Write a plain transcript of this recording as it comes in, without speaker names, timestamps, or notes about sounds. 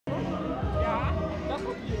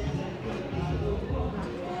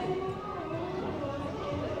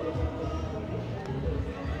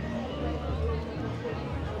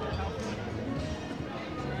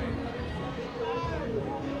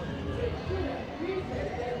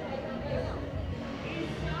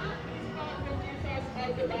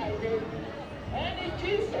Any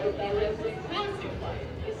Jesus that has been crucified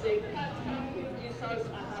is a partner with Jesus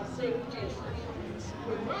and has saved Jesus.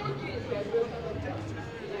 Without Jesus, we cannot trust.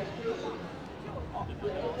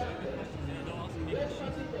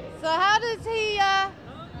 So how does he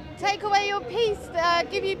take away your peace,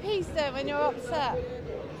 give you peace then when you're upset?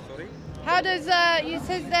 Sorry? How does, you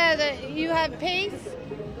says there that you have peace?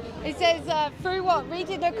 It says through what?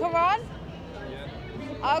 Reading the Quran?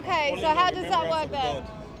 Yeah. Okay, Only so in how the does that work remembrance then? of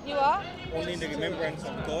God. You are? Only in the remembrance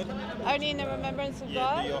of God. Only in the remembrance of Yeah,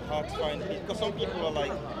 God? do your heart find peace. Because some people are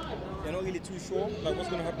like, they're not really too sure like what's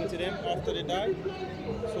going to happen to them after they die.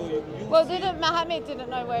 So you Well, see, Muhammad didn't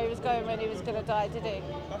know where he was going when he was going to die, did he?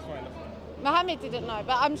 that's fine, that's fine. Muhammad didn't know,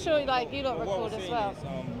 but I'm sure like you lot But what I record was as saying well. is,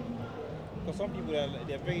 because some people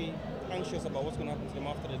they're very anxious about what's going to happen to them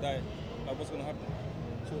after they die, like what's going to happen.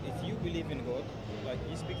 So if you believe in God, like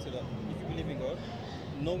you speak to that, if you believe in God,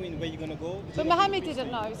 knowing where you're going to go. But Muhammad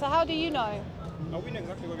didn't know, so how do you know? I we know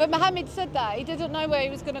exactly where But we're Muhammad said that. He didn't know where he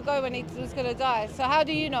was going to go when he was going to die. So how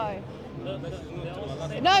do you know? No, but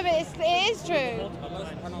it is true.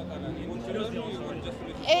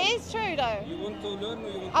 It is true though. You want to learn or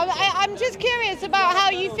you want to I'm just curious about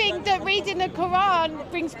how you think that reading the Quran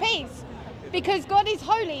brings peace. Because God is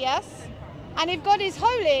holy, yes? And if God is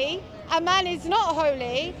holy and man is not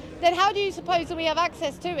holy, then how do you suppose that we have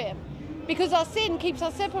access to him? Because our sin keeps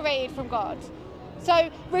us separated from God.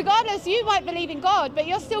 So regardless, you might believe in God, but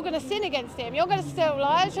you're still going to sin against him. You're going to still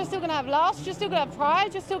lie, you're still going to have lust, you're still going to have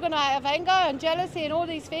pride, you're still going to have anger and jealousy and all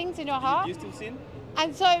these things in your heart. Do you still sin?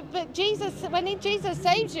 And so, but Jesus, when Jesus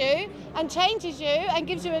saves you and changes you and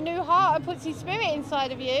gives you a new heart and puts his spirit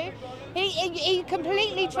inside of you, he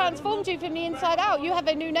completely transformed you from the inside out. You have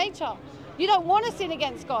a new nature. You don't want to sin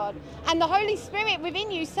against God. And the Holy Spirit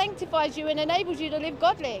within you sanctifies you and enables you to live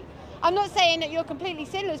godly. I'm not saying that you're completely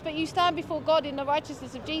sinless, but you stand before God in the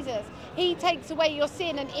righteousness of Jesus. He takes away your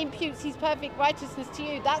sin and imputes his perfect righteousness to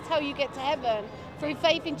you. That's how you get to heaven, through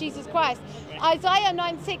faith in Jesus Christ. Isaiah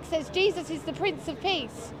 9:6 says Jesus is the Prince of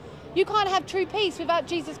Peace. You can't have true peace without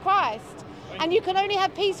Jesus Christ. And you can only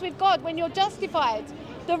have peace with God when you're justified.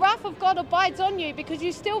 The wrath of God abides on you because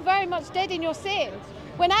you're still very much dead in your sin.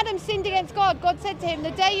 When Adam sinned against God, God said to him,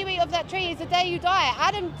 the day you eat of that tree is the day you die.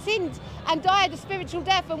 Adam sinned and died a spiritual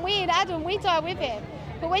death, and we in Adam, we die with him.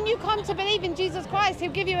 But when you come to believe in Jesus Christ,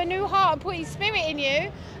 he'll give you a new heart and put his spirit in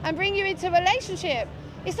you and bring you into relationship.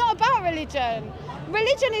 It's not about religion.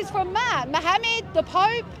 Religion is from man. Muhammad, the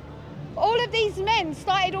Pope, all of these men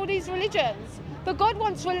started all these religions. But God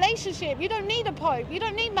wants relationship. You don't need a Pope. You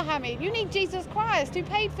don't need Muhammad. You need Jesus Christ, who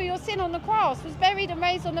paid for your sin on the cross, was buried and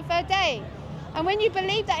raised on the third day. And when you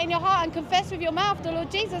believe that in your heart and confess with your mouth the Lord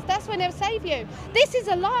Jesus, that's when he'll save you. This is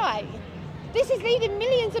a lie. This is leading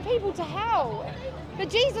millions of people to hell. But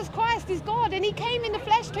Jesus Christ is God, and he came in the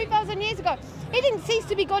flesh 2,000 years ago. He didn't cease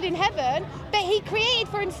to be God in heaven, but he created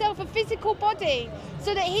for himself a physical body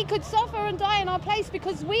so that he could suffer and die in our place,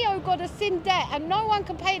 because we owe God a sin debt, and no one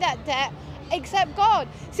can pay that debt except God.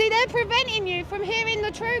 See, they're preventing you from hearing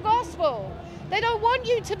the true gospel. They don't want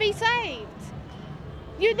you to be saved.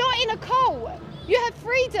 You're not in a cult. You have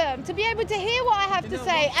freedom to be able to hear what I have to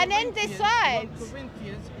say and then decide.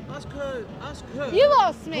 Ask her. You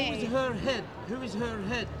asked me. Who is her head? Who is her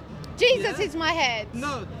head? Jesus Yeah? is my head.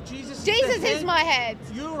 No, Jesus. Jesus is, the is head. my head.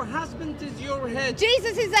 Your husband is your head.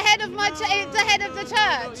 Jesus is the head of my No, the head of the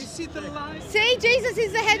church. No. You see the lies? See, Jesus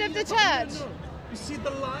is the head of the church. No. You see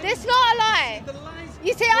the lies? That's not a lie. The lies.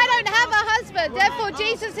 You see, I don't have a husband, therefore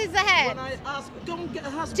Jesus is the head. When I ask, don't get a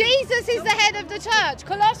husband. Jesus is the head of the church.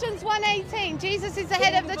 Colossians 1:18. Jesus is the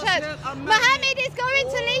head of the church. Muhammad is going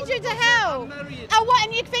to lead you to hell. And what?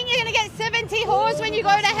 And you think you're going to get 70 whores when you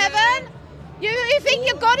go to heaven? You think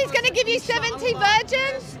your God is going to give you 70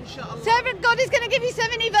 virgins? God is going to give you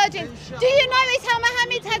 70 virgins. Do you notice how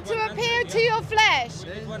Muhammad had to appeal to your flesh?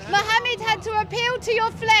 Muhammad had to appeal to your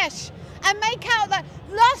flesh and make out that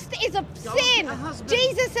lust is a sin.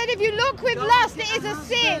 Jesus said if you look with lust, it is a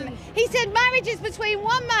sin. He said marriage is between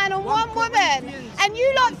one man and one woman. And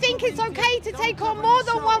you lot think it's okay to take on more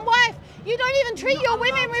than one wife. You don't even treat your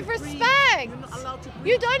women with respect.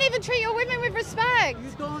 You don't even treat your women with respect.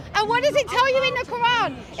 And what does it tell you in the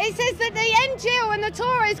Quran? It says that the Injil and the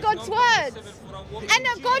Torah is God's words. And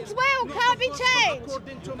that God's will can't be changed.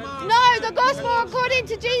 No, the gospel according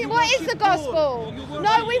to Jesus. What is the gospel?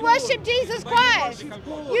 No, we worship Jesus Christ.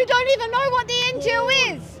 You don't even know what the Injil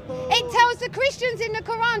is. It tells the Christians in the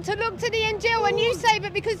Quran to look to the Injil, and you say,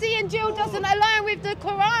 but because the Injil doesn't align with the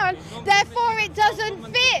Quran, therefore it doesn't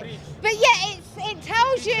fit. But yet it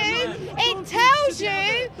tells you,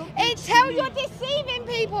 you're deceiving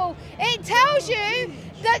people. It tells you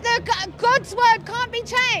that God's word can't be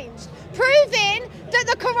changed, proving that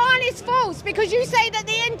the Quran is false because you say that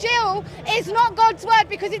the Injil is not God's word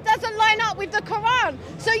because it doesn't line up with the Quran.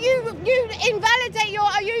 So you invalidate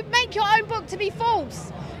you make your own book to be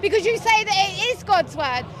false because you say that it is God's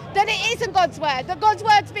word, that it isn't God's word, that God's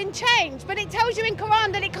word's been changed, but it tells you in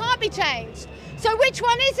Quran that it can't be changed. So which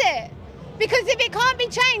one is it? Because if it can't be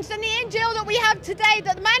changed, then the Injil that we have today,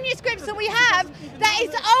 the manuscripts that we have, that is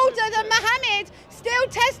older than Muhammad, still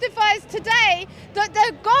testifies today that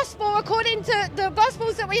the gospel, according to the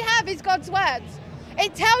gospels that we have, is God's words.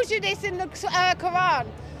 It tells you this in the Quran.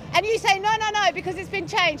 And you say, no, because it's been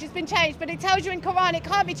changed, but it tells you in Quran it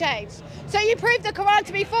can't be changed. So you prove the Quran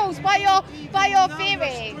to be false by your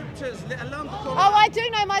theory. Oh, I do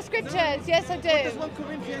know my scriptures. Yes, I do. What does 1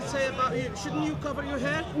 Corinthians say about you? Shouldn't you cover your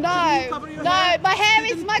hair? No, hair? My hair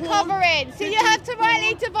is my covering. So you have to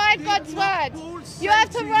rightly divide God's word. You have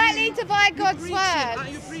to rightly divide God's word. Are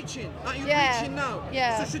you preaching? Are you preaching now?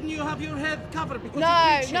 Yeah. So shouldn't you have your head covered because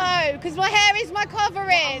No, because my hair is my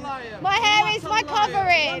covering. My hair is my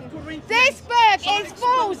covering. This book is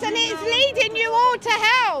false and it's leading you all to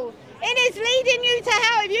hell. It is leading you to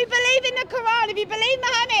hell. If you believe in the Quran, if you believe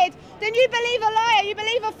Muhammad, then you believe a liar, you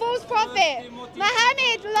believe a false prophet.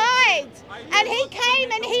 Muhammad lied and he came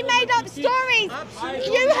and he made up stories.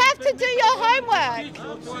 You have to do your homework.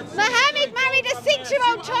 Muhammad married a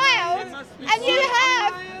 6-year-old child and you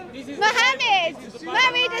have Muhammad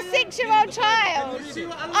married a 6-year-old child.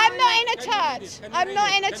 I'm not in a church. I'm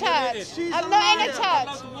not in a church. I'm not in a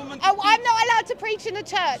church. I'm not allowed to preach in a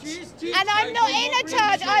church. And I'm not in a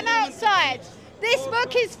church. I'm outside. This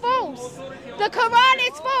book is false. The Quran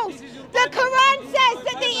is false. The Quran says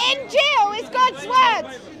that the Injil is God's word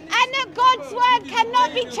and that God's word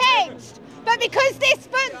cannot be changed. But because this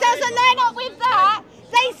book doesn't line up with that,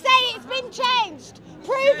 they say it's been changed,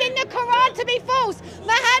 proving the Quran to be false.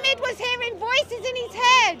 Muhammad was hearing voices in his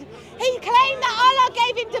head. He claimed that Allah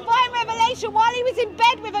gave him divine revelation while he was in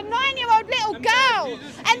bed with a 9-year-old little girl.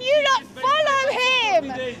 And you lot follow him.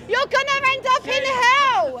 You're going to end up in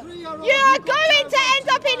hell. You are going to end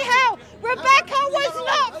up in hell. Rebecca was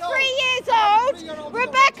not 3 years old.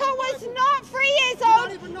 Rebecca was not 3 years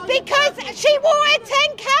old because she wore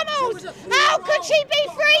 10 camels. How could she be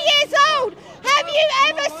 3 years old? Have you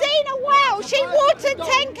ever seen a well? She watered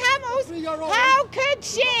 10 camels. How could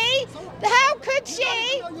she?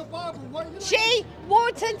 She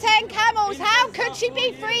watered 10 camels. How could she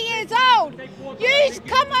be 3 years old? Use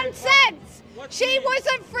common sense. She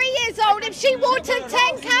wasn't 3 years old if she watered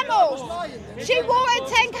 10 camels. She watered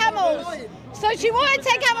 10 camels. So she watered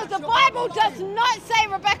 10 camels. The Bible does not say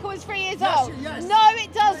Rebecca was 3 years old. No,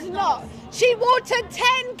 it does not. She watered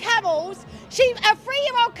 10 camels. A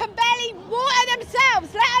 3-year-old can barely water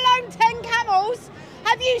themselves, let alone 10 camels.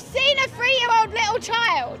 Have you seen a 3-year-old little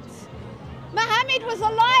child? Muhammad was a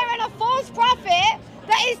liar and a false prophet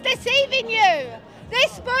that is deceiving you.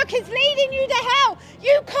 This book is leading you to hell.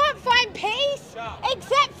 You can't find peace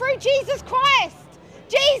except through Jesus Christ.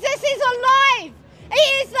 Jesus is alive. He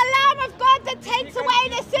is the Lamb of God that takes away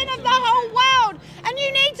the sin of the whole world. And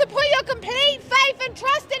you need to put your complete faith and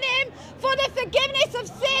trust in him for the forgiveness of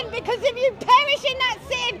sin, because if you perish in that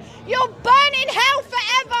sin, you'll burn in hell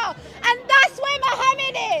forever. And that's where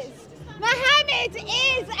Muhammad is. Muhammad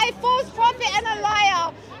is a false prophet and a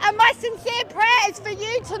liar. And my sincere prayer is for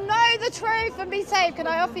you to know the truth and be saved. Can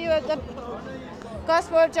I offer you the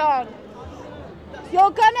Gospel of John?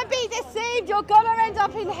 You're going to be deceived. You're going to end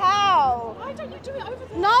up in hell. Why don't you do it over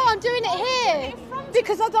there? No, I'm doing it here.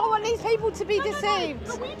 Because I don't want these people to be deceived.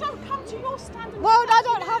 But we don't come to your stand. Well, I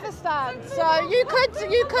don't have a stand. So you could.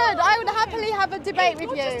 I would happily have a debate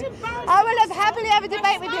with you. I will happily have a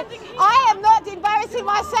debate with you. I am not embarrassing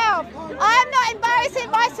myself. I am not embarrassing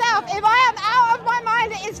myself. If I am out of my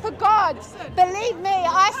mind, it is for God. Believe me,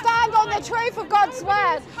 I stand on the truth of God's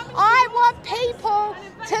word. I want people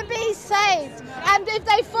to be saved. And if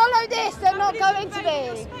they follow this, they're not going to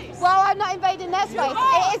be. Well, I'm not invading their space.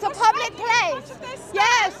 It is a public place.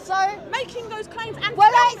 Yes, so making those claims and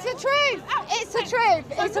well, it's the truth. It's the truth.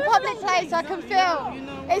 It's a public place. I can film.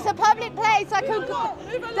 It's a public place. I can.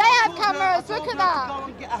 They have cameras. Look at that.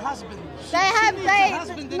 They have.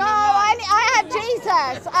 No, I have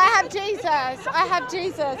Jesus. I have Jesus. I have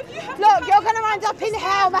Jesus. Look, you're going to end up in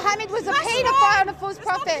hell. Muhammad was a paedophile and a false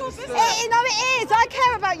prophet. It is. I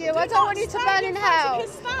care about you. I don't want you to burn in hell.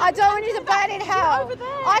 I don't want you to burn in hell.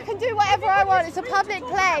 I can do whatever I want. It's a public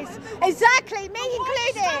place. Exactly. Me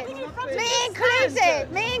included. Me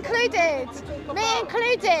included. Me included. Me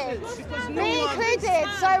included. Me included.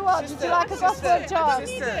 So what? Would you like a Gospel of John?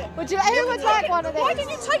 Who would like one of these? Why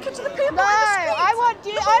didn't you take it to the people? No, I want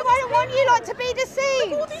don't want you lot to be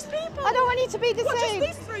deceived. All these people. I don't want you to be What, just deceived.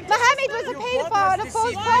 these three? Muhammad was a Your paedophile God and a has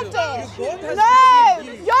false deceived you. prophet. Your God has No,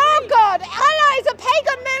 deceived you. your God, Allah is a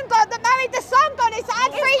pagan moon god that married the sun goddess and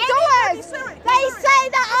had 3 daughters. They say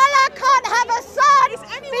that Allah can't have a son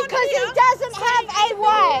because he doesn't have a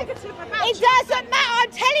wife. It doesn't matter.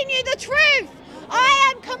 I'm telling you the truth.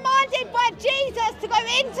 I am commanded by Jesus to go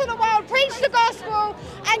into the world, preach the gospel,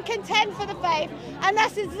 and contend for the faith. And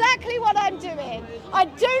that's exactly what I'm doing. I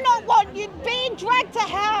do not want you being dragged to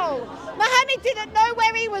hell. Muhammad didn't know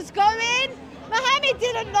where he was going. Muhammad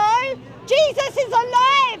didn't know. Jesus is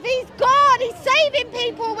alive. He's God. He's saving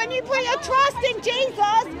people. When you put your trust in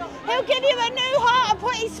Jesus, he'll give you a new heart and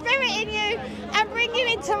put his spirit in you and bring you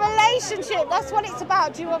into relationship. That's what it's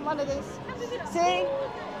about. Do you want one of these? See?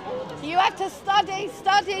 You have to study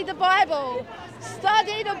the Bible.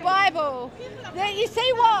 Study the Bible. You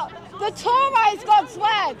see what? The Torah is God's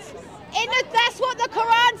word. That's what the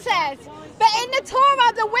Quran says. But in the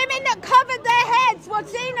Torah, the women that covered their heads were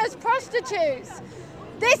seen as prostitutes.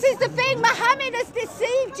 This is the thing. Muhammad has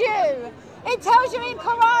deceived you. It tells you in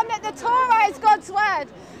Quran that the Torah is God's word.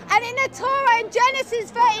 And in the Torah, in Genesis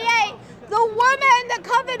 38, the woman that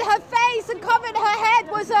covered her face and covered her head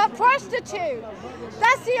was a prostitute.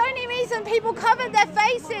 That's the only reason people covered their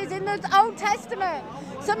faces in the Old Testament.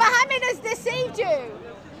 So Muhammad has deceived you.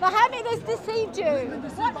 Muhammad has deceived you.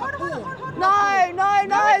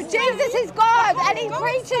 No. Jesus is God and he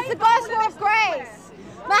preaches the gospel of grace.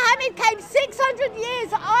 Muhammad came 600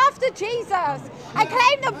 years after Jesus and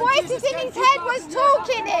claimed the voices in his head was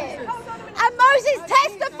talking it. And Moses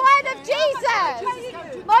testified of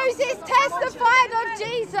Jesus. Moses testified of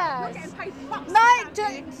Jesus.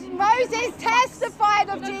 Moses testified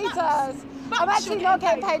of Jesus. I'm actually not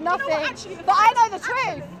getting paid nothing, but I know the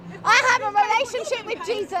truth. I have a relationship with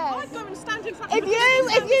Jesus.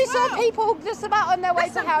 If you saw people just about on their way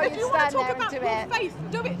to hell, you'd stand there and do it. Faith,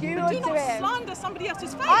 do it. You But would do do not it. slander somebody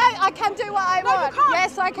else's faith. I can do what I No, you want. can't.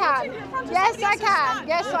 Yes, I can. Yes, I can.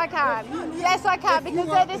 Yes, I can. Yes, I can. Because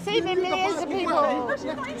they're deceiving millions of people.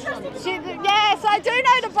 Yes, I do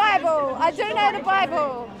know the Bible. I do know the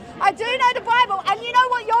Bible. I do know the Bible. And you know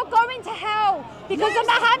what? You're going to hell because of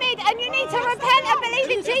Muhammad. And you need to repent and believe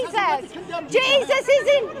in Jesus. Jesus is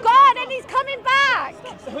in God and he's coming back.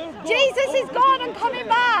 Jesus is God and coming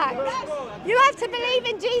back. You have to believe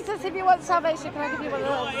in Jesus if you want salvation. Can I give you one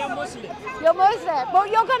of those? You're Muslim. Well,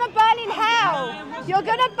 you're going to burn in hell. You're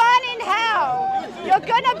going to burn in hell. You're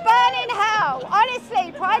going to burn in hell.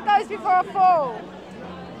 Honestly, pride goes before a fall.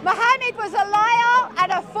 Muhammad was a liar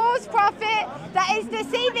and a false prophet that is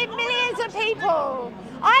deceiving millions of people.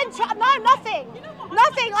 Nothing.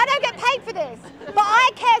 Nothing. I don't get paid for this. But I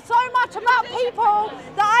care so much about people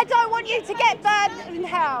that I don't want you to get burned in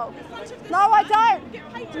hell. No, I don't.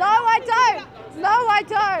 No, I don't. No, I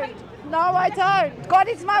don't. No, I don't. God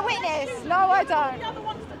is my witness. No, I don't.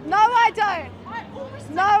 No, I don't.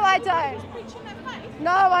 No, I don't.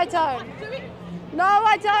 No, I don't. No,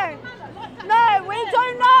 I don't. No, we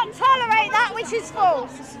do not tolerate that which is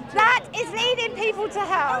false. That is leading people to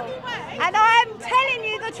hell. And I'm telling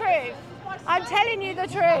you the truth. I'm telling you the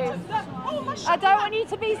truth. I don't want you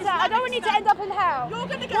to be sad. I don't want you to end up in hell.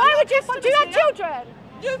 Why would you? Do you have children?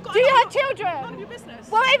 Do you have children? None of your business.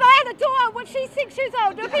 Well, if I had a daughter, when she's 6 years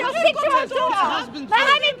old, it would be a 6-year-old daughter.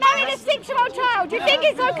 Muhammad married a 6-year-old child. Do you think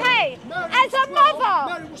it's okay? As a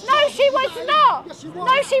mother? No, she was not.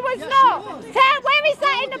 No, she was not. Where is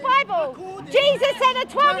that in the Bible? Jesus said a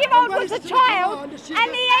 12-year-old was a child, and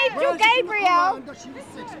the angel Gabriel.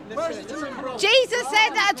 Jesus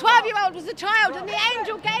said that a 12-year-old was a child, and the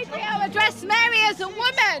angel Gabriel addressed Mary as a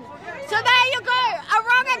woman. So there you go. I'm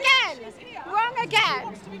wrong again. Wrong again.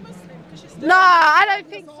 No, I don't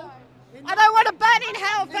think so. I don't want to burn in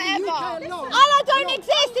hell forever. Allah don't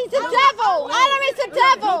exist. He's a devil. Allah is a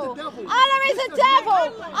devil. Allah is a devil.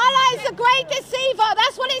 Allah is a great deceiver.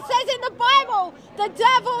 That's what it says in the Bible. The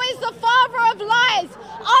devil is the father of lies.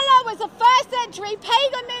 Allah was a first century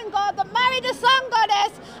pagan moon god that married a sun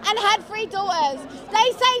goddess and had 3 daughters.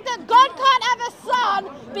 They say that God can't have a son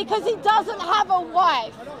because he doesn't have a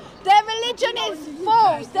wife. Their religion is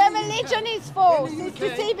false. Their religion is false. It's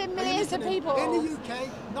deceiving millions of people. In the UK,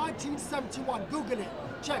 1971, Google it.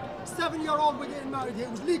 Check. 7-year-old were getting married here.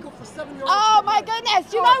 It was legal for 7-year-olds. Oh my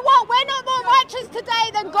goodness. You know what? We're not more righteous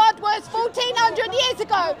today than God was 1400 years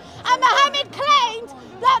ago. And Muhammad claimed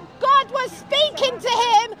that God was speaking to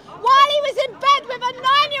him while he was in bed with a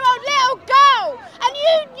 9-year-old little girl. And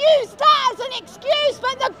you used that as an excuse,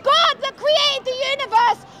 but the God that created the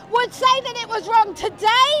universe would say that it was wrong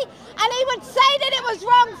today, and he would say that it was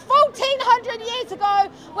wrong 1400 years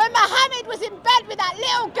ago when Muhammad was in bed with that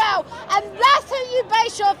little girl, and that's who you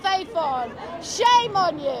base your faith on. Shame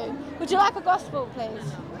on you. Would you like a gospel,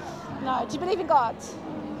 please? No. Do you believe in God?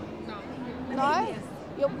 No?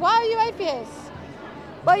 Why are you atheist?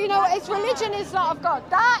 Well, you know, it's religion is not of God.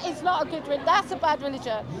 That is not a good religion. That's a bad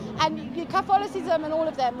religion. And Catholicism and all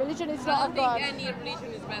of them, religion is not of God. I don't think any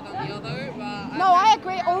religion is better than the other, but... No, I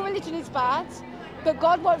agree. All religion is bad. But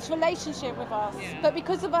God wants relationship with us. Yeah. But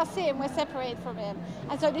because of our sin, we're separated from him.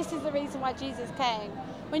 And so this is the reason why Jesus came.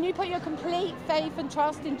 When you put your complete faith and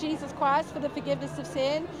trust in Jesus Christ for the forgiveness of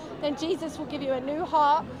sin, then Jesus will give you a new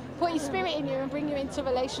heart, put his spirit in you and bring you into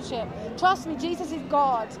relationship. Trust me, Jesus is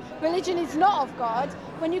God. Religion is not of God.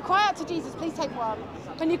 When you cry out to Jesus, please take one.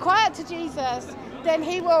 When you cry out to Jesus, then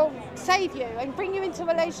he will save you and bring you into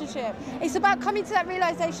relationship. It's about coming to that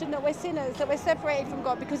realization that we're sinners, that we're separated from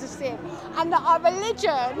God because of sin, and that our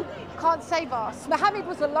religion can't save us. Muhammad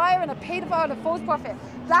was a liar and a paedophile and a false prophet.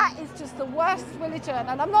 That is just the worst religion.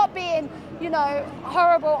 And I'm not being, you know,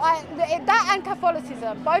 horrible. That and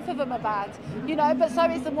Catholicism, both of them are bad, you know, but so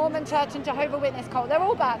is the Mormon Church and Jehovah's Witness cult. They're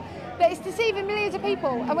all bad. But it's deceiving millions of people.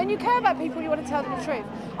 And when you care about people, you want to tell them the truth.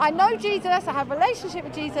 I know Jesus, I have a relationship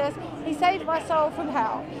with Jesus. He saved my soul from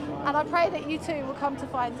hell. And I pray that you too will come to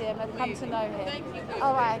find him and come to know him.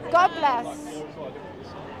 All right. God bless.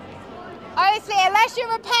 Honestly, unless you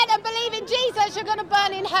repent and believe in Jesus, you're going to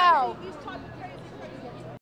burn in hell.